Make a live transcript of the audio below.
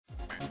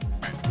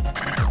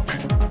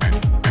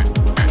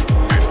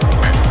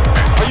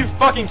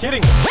fucking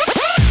kidding me?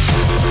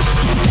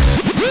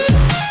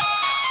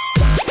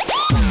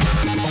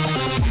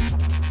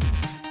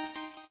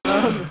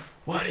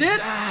 What is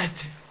that?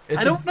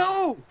 I don't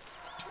know!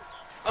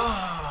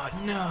 Oh,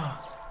 no.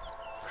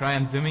 Cry,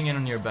 I'm zooming in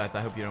on your butt. I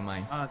hope you don't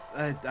mind.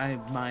 I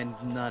mind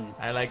none.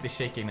 I like the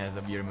shakiness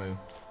of your move.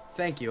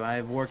 Thank you,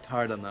 I've worked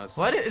hard on those.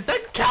 What is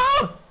that cow?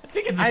 I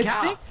think it's a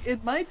cow. I think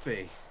it might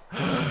be.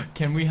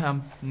 Can we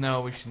hump?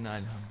 No, we should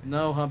not hump.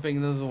 No humping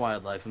into the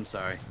wildlife, I'm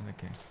sorry.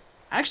 Okay.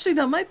 Actually,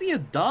 that might be a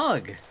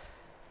dog.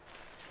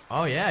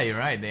 Oh yeah, you're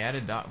right. They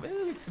added dog. It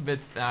looks a bit.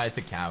 It's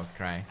a cow.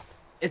 Cry.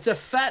 It's a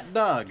fat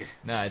dog.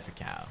 No, it's a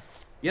cow.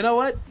 You know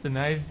what? It's a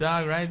nice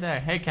dog right there.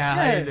 Hey cow,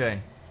 how you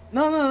doing?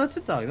 No, that's a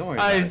dog. Don't worry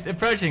Oh, about he's it.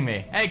 approaching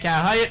me. Hey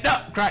cow, how you?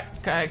 No, cry.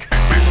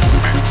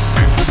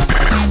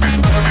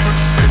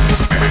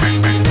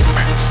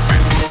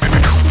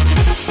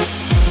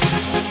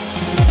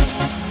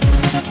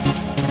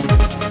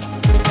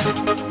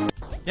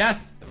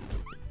 Yes.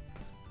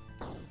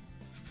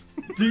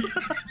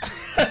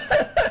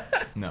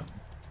 No.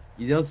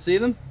 You don't see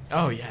them?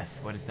 Oh yes.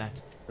 What is that?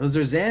 Those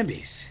are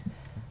zombies.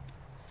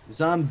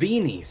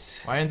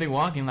 Zombinis. Why aren't they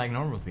walking like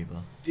normal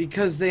people?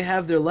 Because they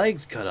have their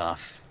legs cut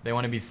off. They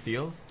want to be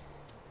seals?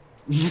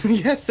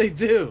 Yes, they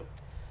do.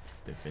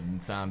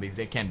 Stupid zombies.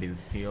 They can't be the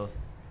seals.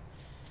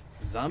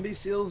 Zombie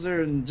seals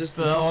are just...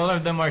 So all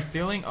of them are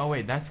sealing? Oh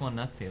wait, that's one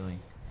not sealing.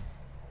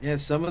 Yeah,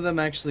 some of them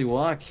actually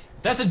walk.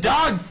 That's a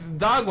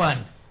dog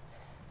one.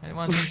 I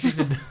want to see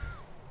the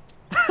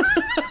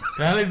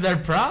the hell is their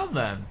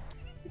problem?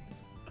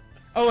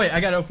 Oh wait, I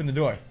gotta open the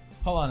door.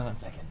 Hold on 1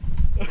 second.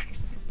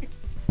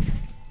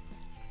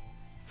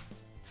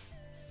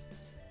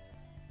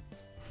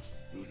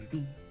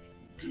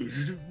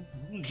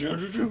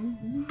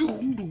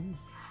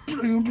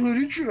 Playing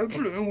bloody trap,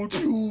 playing with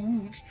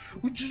dudes.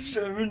 We're just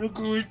having a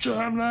good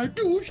time like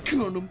dudes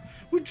kill them.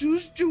 We're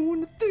just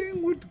doing the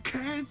thing with the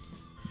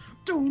cats.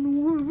 Don't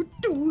know what we're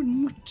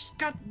doing. We just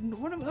got.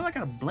 What am I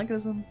got a blanket or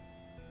something?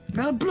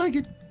 Got a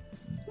blanket.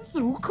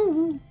 So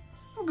cool.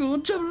 I'm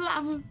gonna jump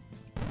lava.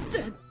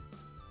 Dead.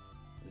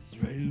 It's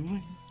ready to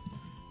win.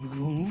 We're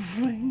gonna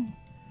fling.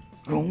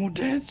 Gonna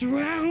dance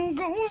around.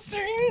 Gonna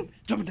sing.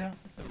 Jumping down.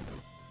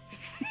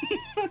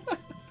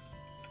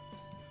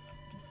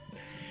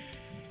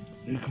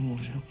 Come on,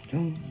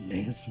 don't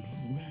dance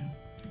around.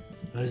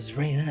 It's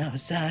raining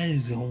outside,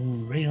 it's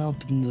going right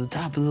up in the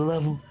top of the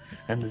level,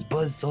 and there's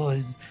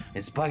buzzsaws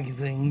and spiky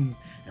things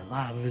and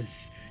lava.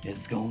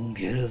 It's gonna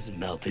get us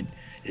melted.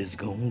 It's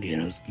gonna get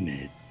us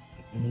mid.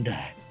 We're gonna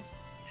die.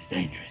 It's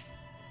dangerous.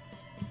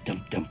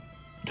 Dum dum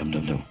dum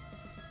dum dum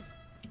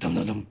dum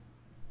dum dum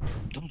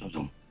dum dum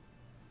dum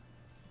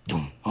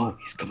dum. Oh,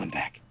 he's coming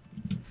back.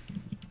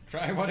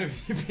 Cry, what have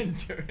you been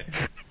doing?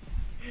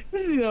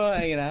 This is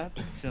hanging out.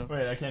 Just chill.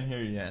 Wait, I can't hear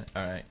you yet.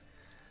 Alright.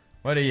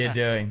 What are you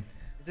doing?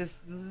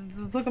 Just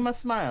look at my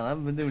smile. I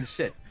haven't been doing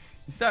shit.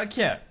 It's so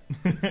cute.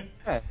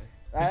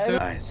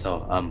 Alright,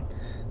 so,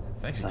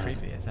 It's actually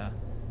creepy as hell.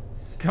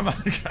 Come on,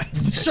 Cry.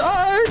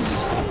 charge!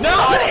 No,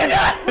 what are you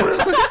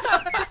doing?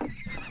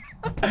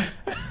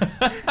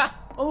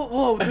 Oh,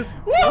 whoa.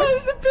 Whoa,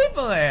 there's the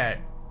people there.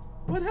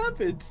 What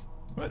happened?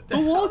 What the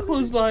The wall hell?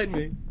 closed behind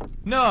me.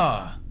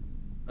 No.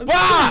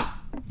 Wow!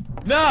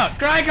 No,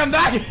 Cry, come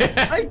back here.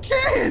 I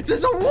can't!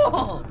 There's a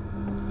wall!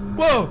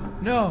 Whoa,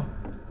 no.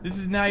 This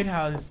is Night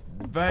House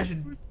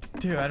version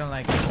 2. I don't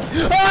like it.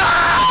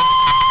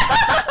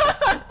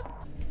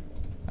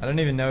 I don't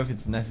even know if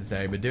it's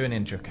necessary, but do an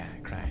intro,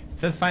 Cry. It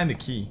says find the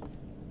key.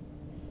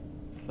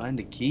 Find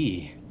a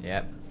key.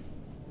 Yep.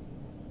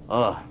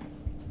 Oh.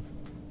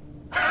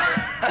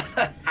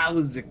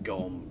 How's it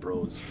going,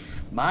 bros?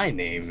 My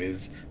name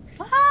is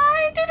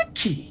Find the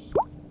Key.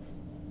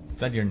 Is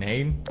that your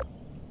name?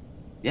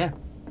 Yeah.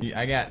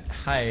 I got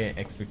high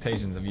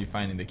expectations of you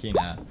finding the key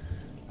now.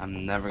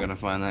 I'm never gonna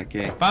find that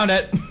key. Found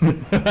it!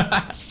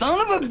 Son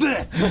of a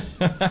bitch!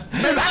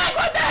 You're back!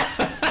 What the?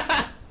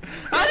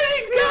 How did he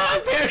go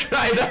up here,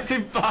 Cry? That's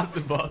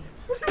impossible.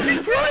 What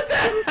the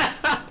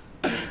hell?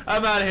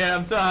 I'm out of here.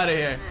 I'm so out of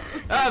here.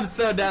 I'm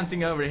so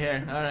dancing over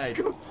here. Alright.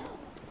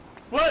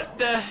 What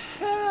the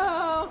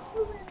hell?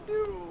 What do we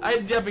do?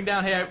 I'm jumping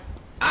down here.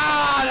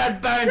 Ah,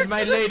 that burns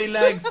my lady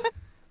legs.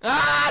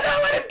 Ah, no,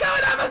 what is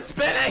going on? I'm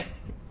spinning.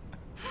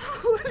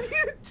 What are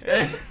you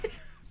doing?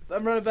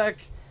 I'm running back.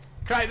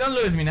 Cry, don't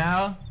lose me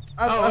now.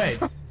 Oh, wait.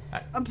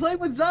 I'm playing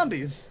with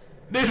zombies.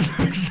 This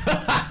looks...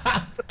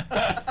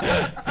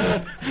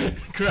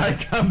 Cry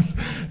comes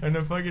and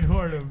a fucking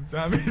horde of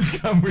zombies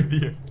come with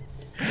you.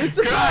 It's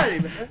a party,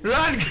 man.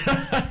 Run,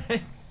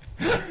 Cry!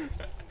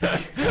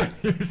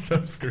 You're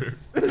so screwed.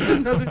 There's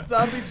another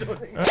zombie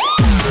joining.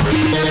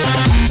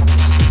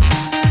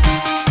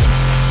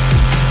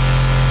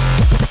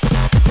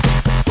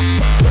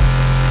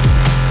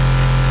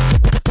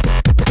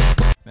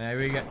 There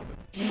we go.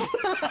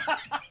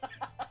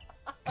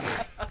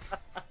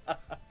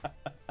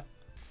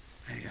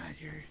 I got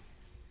your.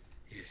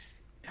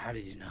 How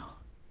did you know?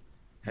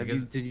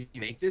 Because- Did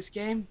you make this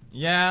game?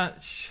 Yeah,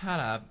 shut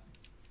up.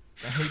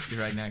 I hate you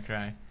right now,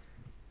 Cry.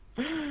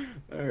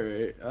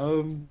 Alright,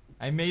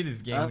 I made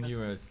this game when you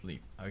were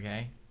asleep,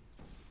 okay?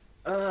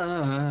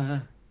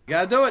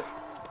 Gotta do it.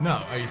 No,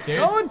 are you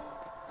serious? Going.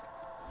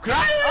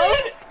 Cry!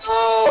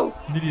 Oh!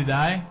 Did you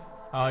die?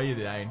 Oh, you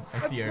died. I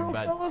see I your broke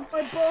butt. all of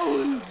my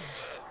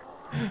bones.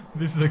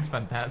 This looks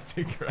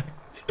fantastic, right?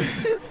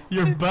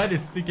 Your butt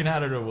is sticking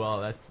out of the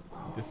wall. That's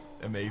just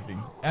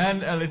amazing.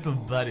 And a little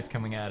blood is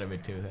coming out of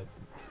it too.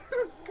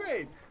 That's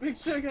great. Make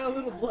sure I got a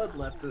little blood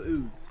left to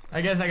ooze.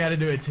 I guess I gotta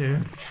do it too.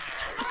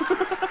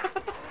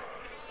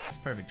 It's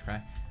perfect,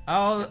 Cry.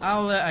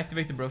 I'll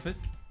activate the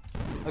Brofist.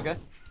 Okay.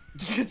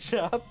 Good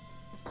job.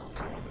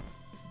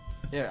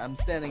 Here, I'm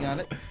standing on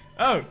it.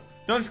 Oh,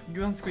 don't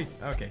squeeze.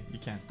 Okay, you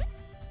can.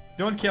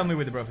 Don't kill me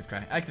with the Brofist,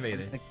 Cry. Activate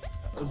it.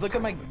 Look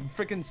at my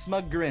freaking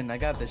smug grin. I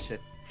got this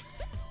shit.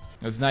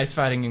 It was nice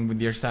fighting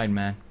with your side,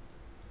 man.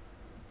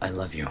 I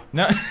love you.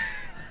 No.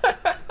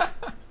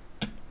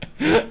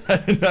 I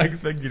did not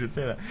expect you to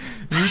say that.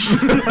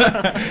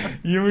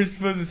 You were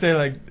supposed to say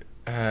like,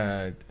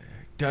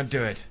 don't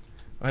do it.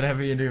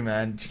 Whatever you do,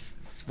 man, just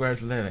it's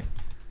worth living.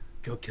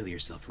 Go kill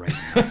yourself right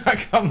now.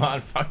 Come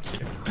on, fuck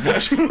you.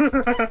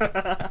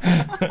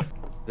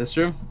 This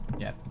room?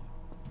 Yeah.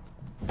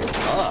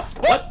 Oh,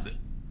 What?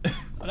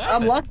 What I'm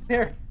happened? locked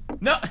here.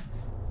 No.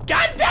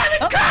 God damn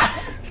it,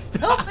 Cry!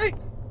 Help me!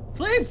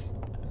 Please!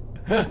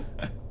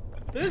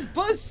 There's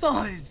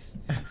buzzsaws!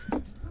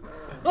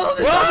 Oh,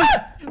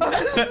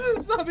 there's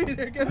a zombie in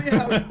here! Get me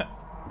out!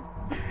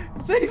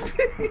 Save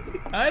me!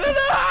 I don't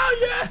know how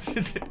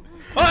yet.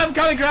 Oh, I'm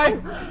coming, Cry! You're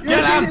a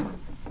Get him! genius.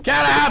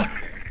 Get him!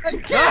 I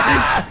can't!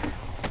 Ah!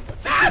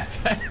 That's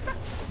it.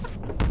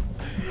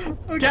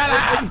 Okay, Get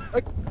him!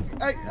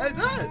 I'm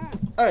not!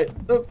 Alright,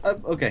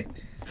 okay.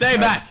 Stay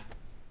back!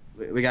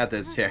 We got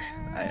this. Here.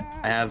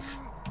 I have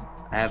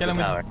Kill the him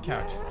power. with this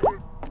couch.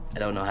 I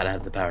don't know how to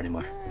have the power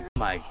anymore.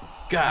 My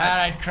God.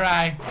 Alright,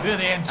 Cry. Do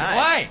the intro. Hi.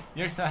 Why?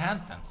 You're so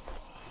handsome.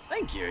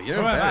 Thank you. You're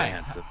Who am very I?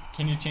 handsome.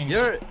 Can you change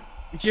You're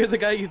the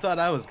guy you thought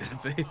I was gonna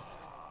be.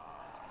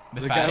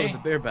 the The fatty? guy with the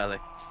beer belly.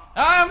 Oh,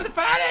 I'm the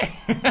fatty!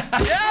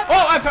 Yeah.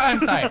 Oh, I'm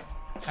sorry.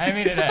 I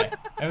mean it.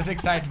 It was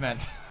excitement.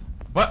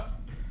 What?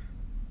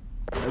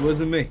 It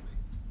wasn't me.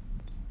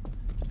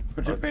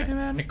 Put your Okay. pretty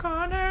man in the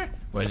corner.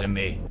 Wasn't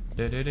me.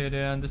 Do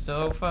on the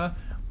sofa.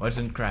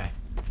 Wasn't Cry.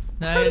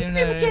 No, you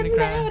didn't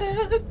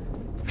cry.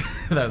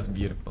 That was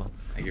beautiful.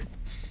 Thank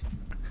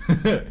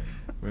you.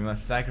 We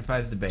must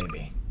sacrifice the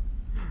baby.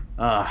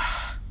 Oh,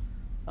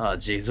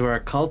 jeez, we're a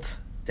cult.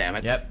 Damn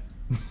it. Yep.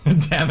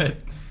 Damn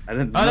it. I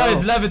didn't Oh know. no,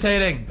 it's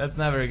levitating. That's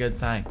never a good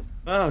sign.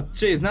 Oh,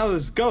 jeez, now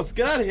there's ghosts.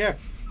 Get out of here.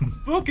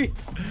 Spooky.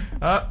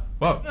 Oh,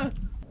 whoa.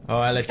 Oh,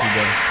 I let you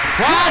go.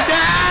 What the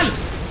hell?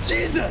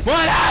 Jesus.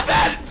 What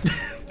happened?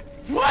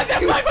 What the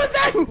fuck was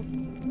that?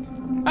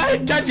 I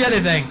didn't touch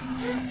anything.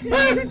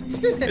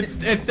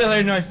 It's still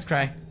hearing noises,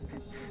 Cry.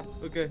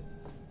 Okay.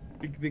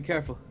 Be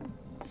careful.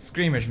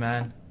 Screamers,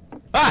 man.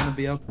 It's gonna Ah!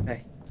 be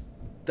okay.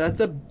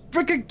 That's a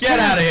freaking Get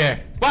out of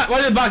here! What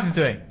are the boxes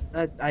doing?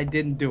 I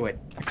didn't do it.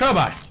 A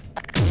crowbar.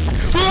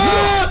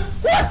 Ah!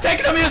 What?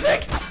 Techno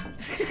music?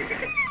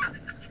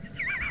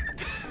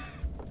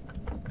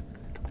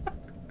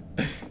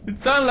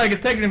 It sounded like a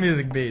techno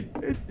music beat.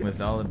 It was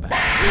all about.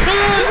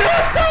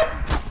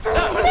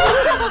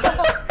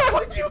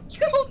 Why'd you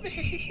kill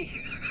me?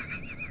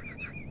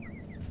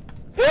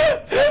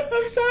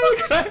 I'm sorry,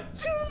 Cry.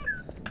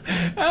 I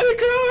had a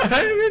crowbar.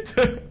 I didn't mean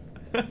to.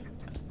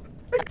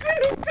 I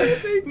didn't do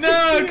anything.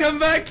 No, come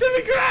back to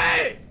me,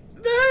 Cry.